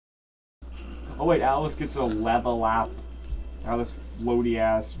Oh wait, Alice gets a level up. Now this floaty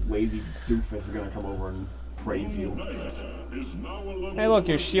ass lazy doofus is gonna come over and praise you. Hey, look,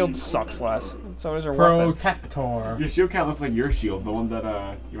 your shield sucks less. So does your weapon. Protector. Your shield kind of looks like your shield, the one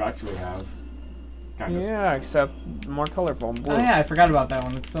that you actually have. Kind of. Yeah, except more colorful, blue. Oh yeah, I forgot about that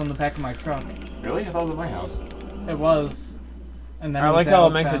one. It's still in the back of my truck. Really? I thought it was at my house. It was. And then I it was like how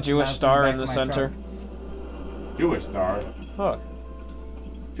it Alex's makes a house, Jewish and star now in it's the in the back of my center. Jewish star. Look.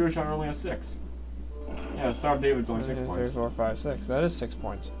 Jewish star only has 6. Yeah, the Star of David's only 6 3, points. 4, 5, 6. That is 6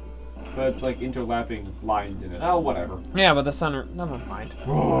 points. But it's like interlapping lines in it. Oh, whatever. Yeah, but the center. Never mind.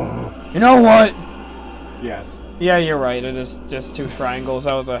 You know what? Yes. Yeah, you're right. It is just 2 triangles.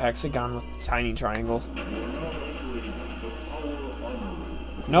 That was a hexagon with tiny triangles.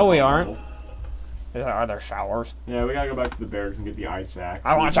 No, we aren't. Are there showers? Yeah, we gotta go back to the barracks and get the ice axe.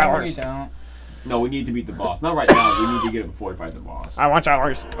 I want No, showers. we don't. No, we need to beat the boss. Not right now. We need to get it before we fight the boss. I want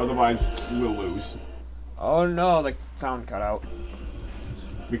showers. Otherwise, we'll lose. Oh no, the sound cut out.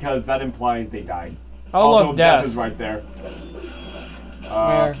 Because that implies they died. Oh Also, look, death. is right there.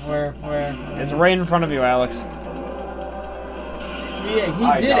 Where? It's right in front of you, Alex. Yeah, he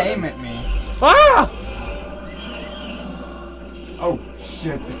I did got aim it. at me. Ah! Oh,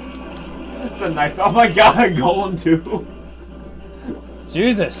 shit. It's the knife. Oh my god, a golem too.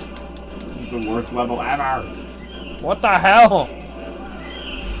 Jesus. This is the worst level ever. What the hell?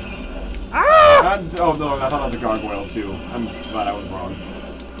 Ah! Oh no, I thought that was a gargoyle too. I'm glad I was wrong.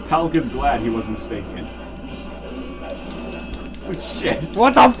 Palnk is glad he was mistaken. Oh shit.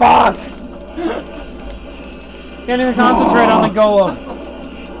 What the fuck? Can't even concentrate on the golem.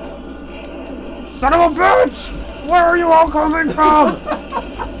 Son of a bitch! Where are you all coming from?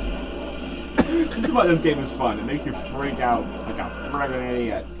 This is why this game is fun. It makes you freak out like a friggin'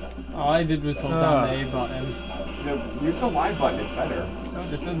 idiot. All I did was hold down the A button. Use the Y button, it's better. No,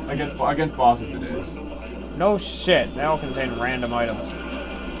 this isn't. Against bosses it is. No shit. They all contain random items.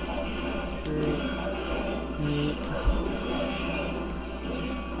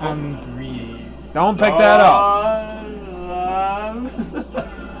 I'm greedy. Don't pick that up.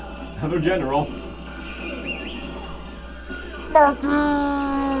 Another general. Fuck you!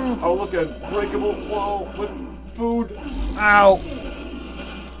 Oh look, a breakable wall with food. Ow!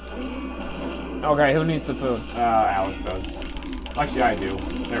 Okay, who needs the food? Alex does. Actually, I do.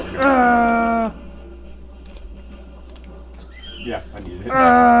 There we go. Yeah, I needed it.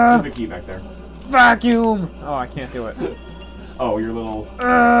 There's a key back there. Vacuum! Oh, I can't do it. Oh, your little...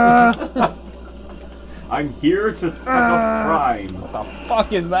 I'm here to set up crime. What the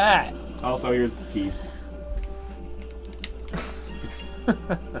fuck is that? Also, here's keys.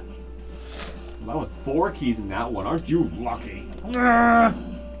 Well, with 4 keys in that one, aren't you lucky?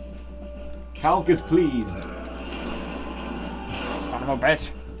 Palnk is pleased. Son of a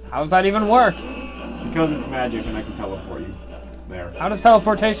bitch. How does that even work? Because it's magic and I can teleport you there. How does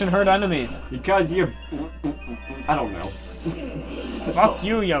teleportation hurt enemies? Because you... I don't know. Fuck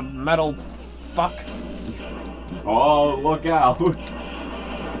you, you metal fuck. Oh, look out!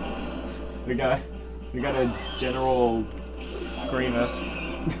 We got a general Grievous.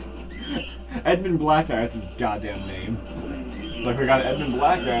 Edmund Blackeye. That's his goddamn name. It's like we got an Edmund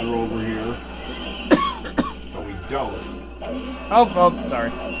Blackeye over here, but we don't. Oh, sorry.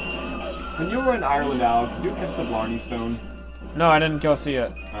 When you were in Ireland, Alec, did you kiss the Blarney Stone? No, I didn't go see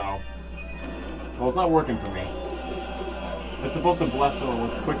it. Oh. Well, it's not working for me. It's supposed to bless someone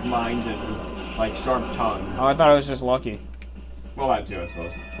with quick mind and like sharp tongue. Oh, I thought it was just lucky. Well, that too, I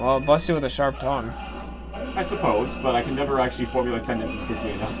suppose. Well, it busts you with a sharp tongue. I suppose, but I can never actually formulate sentences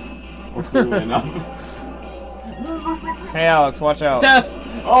quickly enough. Or clearly enough. Hey, Alex, watch out. Death!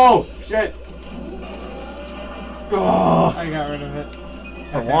 Oh, shit! Oh, I got rid of it.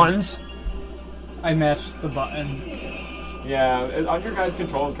 For once. I mashed the button. Yeah, on your guys'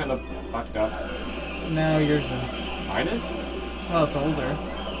 control is kind of fucked up. No, yours is. Mine is? Well, it's older.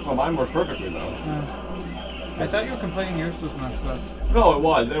 Well, mine works perfectly, though. I thought you were complaining yours was messed up. No, it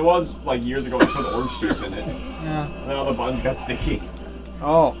was. It was, like, years ago. I put orange juice in it. Yeah. And then all the buttons got sticky.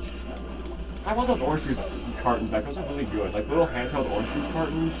 Oh. I want those orange juice cartons back. Those are really good. Like, little handheld orange juice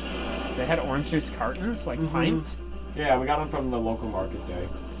cartons. They had orange juice cartons? Like pints? Yeah, we got them from the local market day.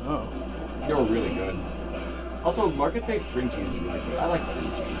 Oh. They were really good. Also, market day string cheese is really good. I like string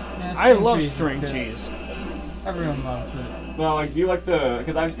cheese. Yeah, I love cheese is string good. cheese. Everyone loves it. Well, like, do you like to...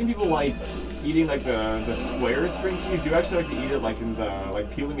 Because I've seen people, like, eating, like, the square string cheese. Do you actually like to eat it, like, in the... Like,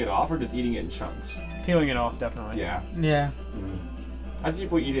 peeling it off or just eating it in chunks? Peeling it off, definitely. Yeah. Yeah. I see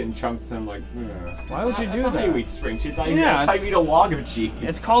people eat it in chunks and I'm like, ugh. Why would you do That's not how that? you eat string cheese. That's Yeah, how you eat a log of cheese.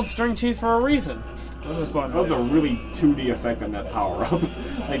 It's called string cheese for a reason. What's this button? That was a really 2D effect on that power-up.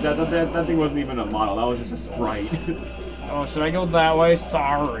 Like, that thing wasn't even a model, that was just a sprite. Oh, should I go that way?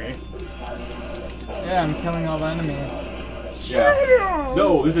 Sorry. Yeah, I'm killing all the enemies. Yeah.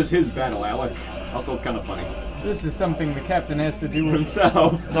 No, this is his battle, Alec. Also, it's kind of funny. This is something the captain has to do with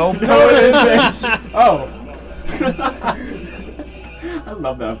Himself. Nope. No, it isn't! Oh. I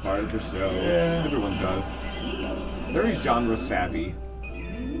love that part of the show. Yeah. Everyone does. Very genre savvy.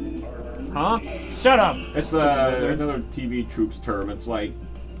 Huh? Shut up! It's another TV troops term. It's like,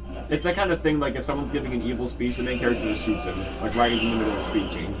 it's that kind of thing, like if someone's giving an evil speech, the main character just shoots him. Like right in the middle of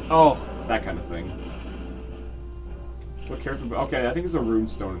speeching. Oh. That kind of thing. What character? Okay, I think there's a rune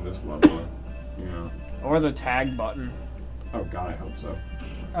stone in this level. Yeah. Or the tag button. Oh god, I hope so.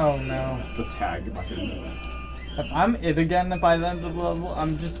 Oh no. The tag button. If I'm it again by the end of the level,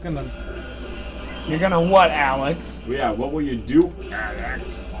 I'm just gonna... You're gonna what, Alex? Well, yeah, what will you do,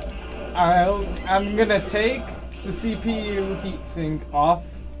 Alex? I'm gonna take the CPU heatsink off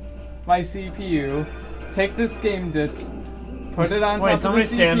my CPU, take this game disc, put it on top of the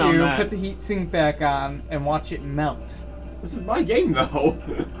CPU, put the heatsink back on, and watch it melt. This is my game, though.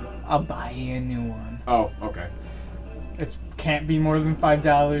 I'll buy you a new one. Oh, okay. It can't be more than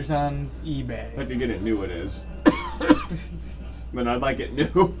 $5 on eBay. If you get it new, it is. Then I'd like it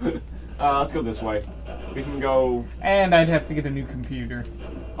new. Let's go this way. We can go... And I'd have to get a new computer.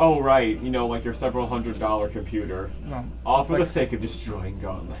 Oh, right. You know, like your several $100 computer. Well, All for the sake of destroying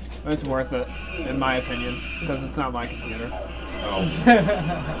Gauntlet. It's worth it, in my opinion, because it's not my computer. Oh.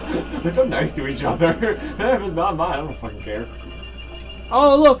 They're so nice to each other. If it's not mine, I don't fucking care.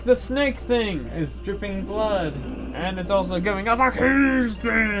 Oh, look, the snake thing! It's dripping blood. And it's also giving us a keys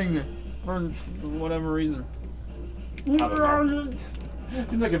thing! For whatever reason. I don't know.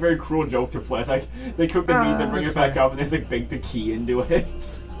 Seems like a very cruel joke to play. Like, they cook the meat, they bring it back up, and they just like bake the key into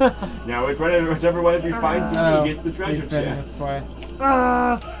it. Now, whichever one of you finds the key gets the treasure chest. This way.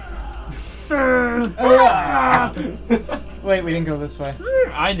 Ah. Wait, we didn't go this way.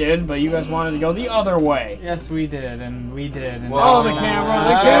 I did, but you guys wanted to go the other way. Yes, we did, and we did. And Oh, the camera,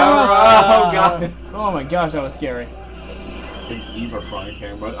 the camera! Oh, God. Oh my gosh, that was scary. Big Eva crying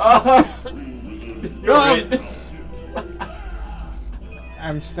camera. You're it.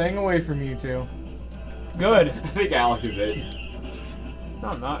 I'm staying away from you two. Good. I think Alec is it. No,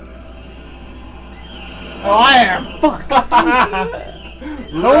 I'm not. Oh, I am! Fuck!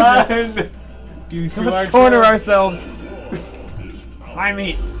 Run! You two Let's are corner trash. ourselves. My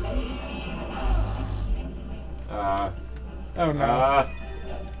meat. Oh no.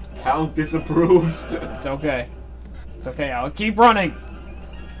 Palnk disapproves. It's okay. It's okay, Alec. Keep running.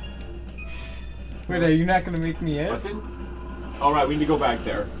 Wait, are you not gonna make me it? What's in? Alright, we need to go back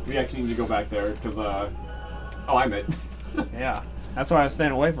there. We actually need to go back there, because, Oh, I'm it. Yeah. That's why I was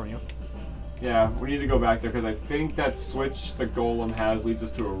staying away from you. Yeah, we need to go back there, because I think that switch the golem has leads us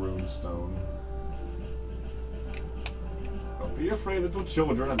to a rune stone. Don't be afraid, little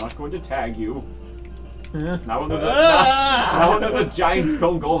children. I'm not going to tag you. Not when there's a giant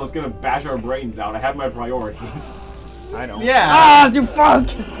stone golem that's going to bash our brains out. I have my priorities. I don't. Yeah. Ah, you fuck!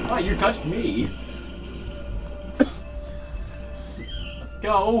 Ah, you touched me. Let's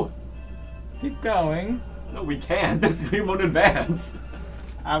go. Keep going. No, we can't. This screen won't advance.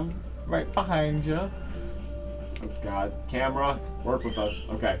 I'm right behind you. Oh God, camera, work with us.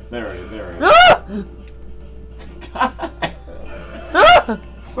 Okay, there it is. There it is. God.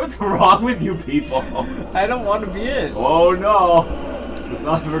 What's wrong with you people? I don't want to be it. Oh no! It's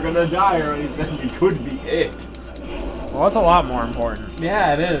not like we're gonna die or anything. We could be it. Well, that's a lot more important.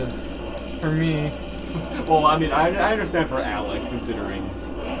 Yeah, it is. For me. Well, I mean, I understand for Alex, considering.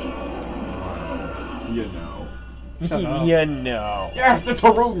 You know. Shut up. You know. Yes, it's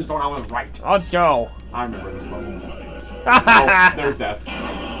a rune stone. I was right. Let's go. I remember this level. Oh, there's death.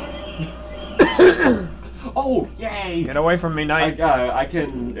 Oh, yay! Get away from me, knight. I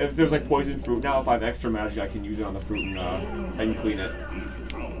can, if there's like poison fruit now, if I have extra magic, I can use it on the fruit and I can clean it.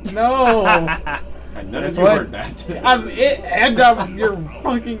 No! And none of This you way? heard that. I'm it, and you're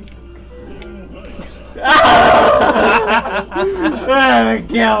fucking... I'm gonna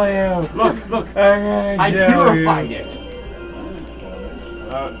kill you! Look! I'm I gonna kill purified you. it!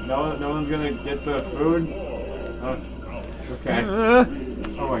 No one's gonna get the food? Okay.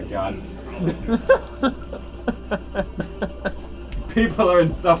 Oh my god. People are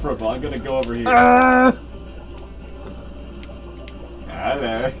insufferable. I'm gonna go over here.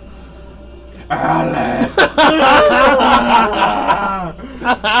 Alex. Alex.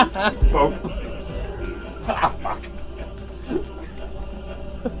 Poke. Ah, fuck.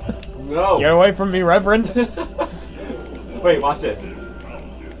 No. Get away from me, Reverend. Wait, watch this.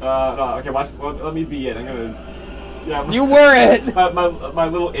 No, okay, watch. Well, let me be it. I'm gonna Yeah, You were it! My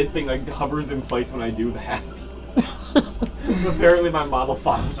little it thing like hovers in place when I do that. Apparently my model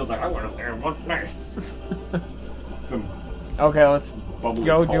file was just like, I'm gonna stay in one place. Some Okay, let's bubbly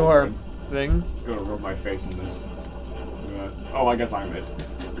go do our cauldron. thing. It's gonna rub my face in this. Oh, I guess I'm it.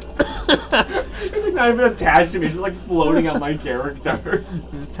 It's like not even attached to me, it's just like floating on my character.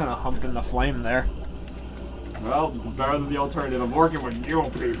 You're just kind of humping the flame there. Well, better than the alternative. I'm working with you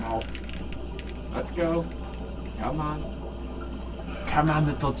people. Let's go. Come on. Come on,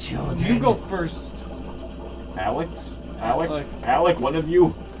 little children. You go first. Alex? Alec, one of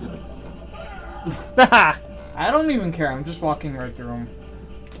you. I don't even care. I'm just walking right through them.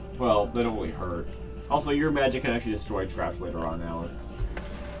 Well, they don't really hurt. Also, your magic can actually destroy traps later on, Alex.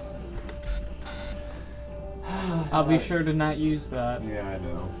 I'll be sure to not use that. Yeah, I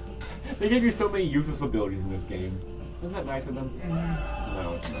know. They give you so many useless abilities in this game. Isn't that nice of them?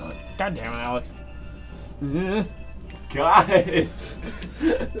 No, it's not. God damn it, Alex. God!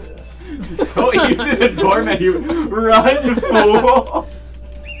 So easy to torment you. Run, fools!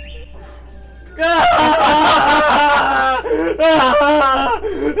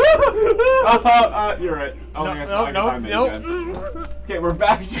 You're right. Oh, I guess I'm it again. Okay, we're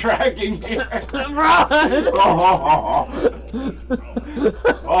backtracking here. Run!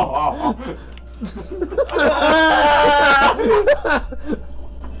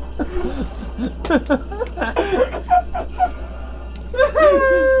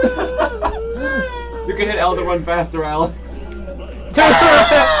 You can hit L to run faster, Alex.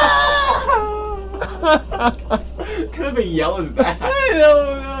 What kind of a yell is that? I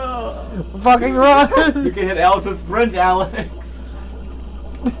don't know. Fucking run! You can hit L to sprint, Alex.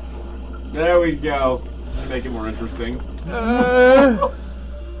 There we go. This is making it more interesting.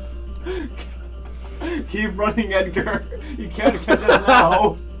 Keep running, Edgar. You can't catch us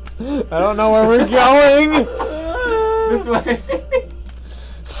now. I don't know where we're going. This way.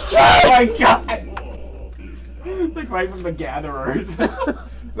 Oh my god! Like right from the gatherers. No!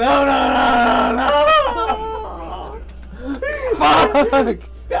 Fuck!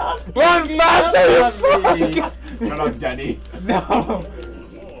 Stop! Run faster, you fuck! Shut up, Denny. No!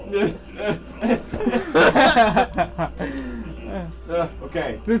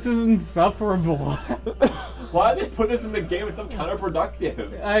 Okay. This is insufferable. Why did they put this in the game? It's so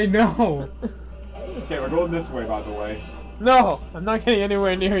counterproductive. I know. Okay, we're going this way, by the way. No, I'm not getting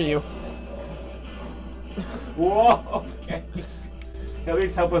anywhere near you. Whoa, okay. At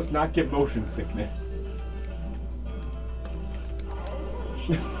least help us not get motion sickness.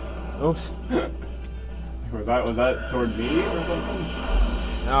 Oops. Was that toward me or something?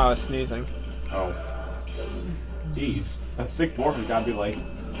 No, I was sneezing. Oh. Jeez. A sick dwarf has gotta be like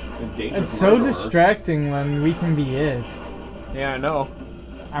in danger. It's so distracting when we can be it. Yeah, I know.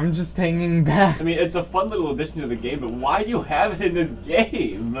 I'm just hanging back. I mean, it's a fun little addition to the game, but why do you have it in this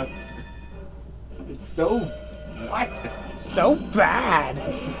game? It's so... what? So bad.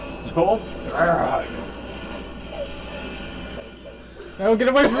 So bad. No, get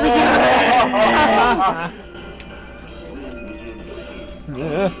away from me!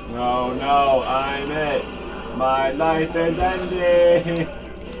 No, I'm it. My life is ending.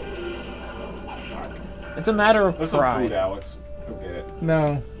 It's a matter of That's some pride. food, Alex. Go get it.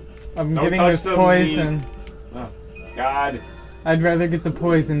 No. I'm Don't getting touch this the poison. meat. Oh, God. I'd rather get the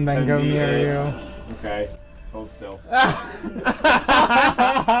poison than go Then near be you. Okay. Hold still. Fuck.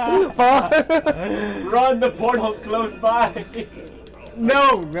 Run! The portal's close by!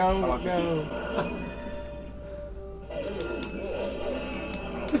 No!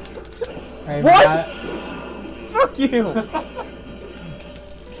 What? Not... Fuck you!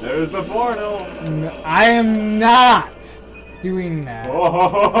 There's the portal! No, I am not doing that.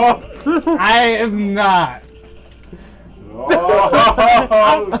 Oh. I am not. Oh.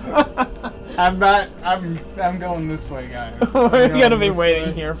 I'm not. I'm going this way, guys. We're gonna be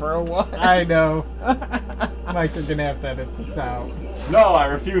waiting here for a while. I know. Mike, you're gonna have to edit this out. No, I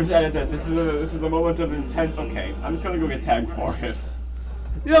refuse to edit this. This is a moment of intense. Okay, I'm just gonna go get tagged for it.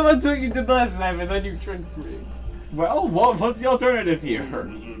 Yeah, that's what you did last time, and then you tricked me. Well, what's the alternative here?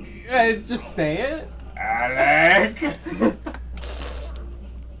 It's just stay it. Alec!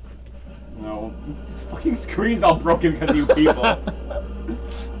 No, this fucking screen's all broken because of you people.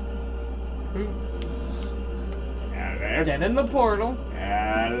 Alec. Get in the portal.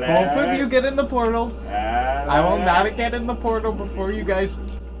 Alec. Both of you get in the portal. Alec. I will not get in the portal before you guys.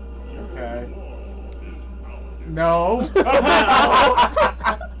 Okay. No.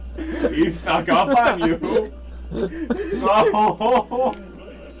 He snuck up on you. No.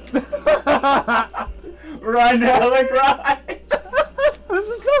 Run, Alec, run. This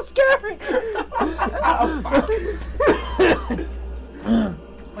is so scary.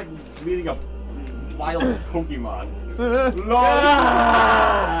 It's like leading a wild Pokemon.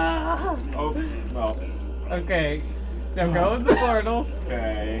 Oh, well. Okay. Now go in the portal.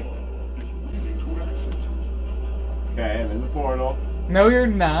 Okay. Okay, I'm in the portal. No, you're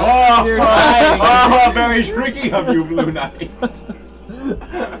not. Oh, You're dying. Oh, very tricky of you, Blue Knight.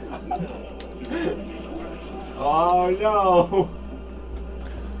 Oh no.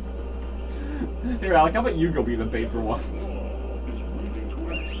 Here, Alec, how about you go be the bait for once?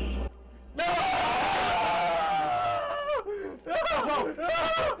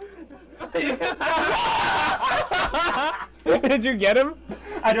 Did you get him?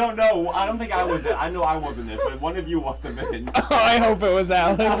 I don't know. I don't think I was it. I know I wasn't it, but one of you must have been. Oh, I hope it was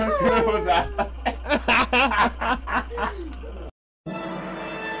Alex. It was Alec.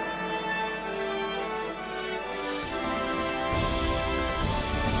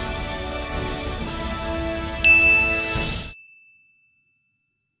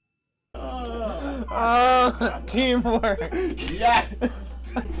 Teamwork. Yes.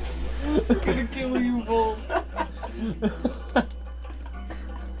 I'm gonna kill you both.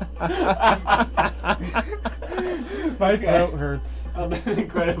 My throat hurts. On an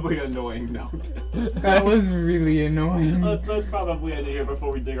incredibly annoying note. That was really annoying. Let's probably end it here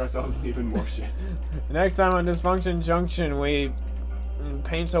before we dig ourselves in even more shit. Next time on Dysfunction Junction, we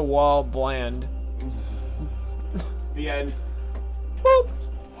paint a wall bland. The end. Boop.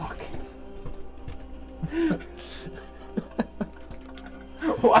 Fuck.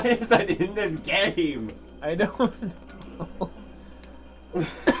 Why is that in this game? I don't know.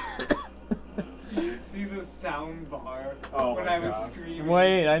 See the sound bar Oh when my I was God. screaming.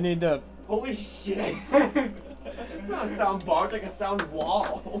 Wait, I need to. Holy shit! It's not a sound bar, it's like a sound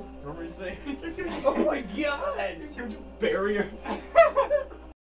wall. What were you saying? Oh my god! These huge barriers.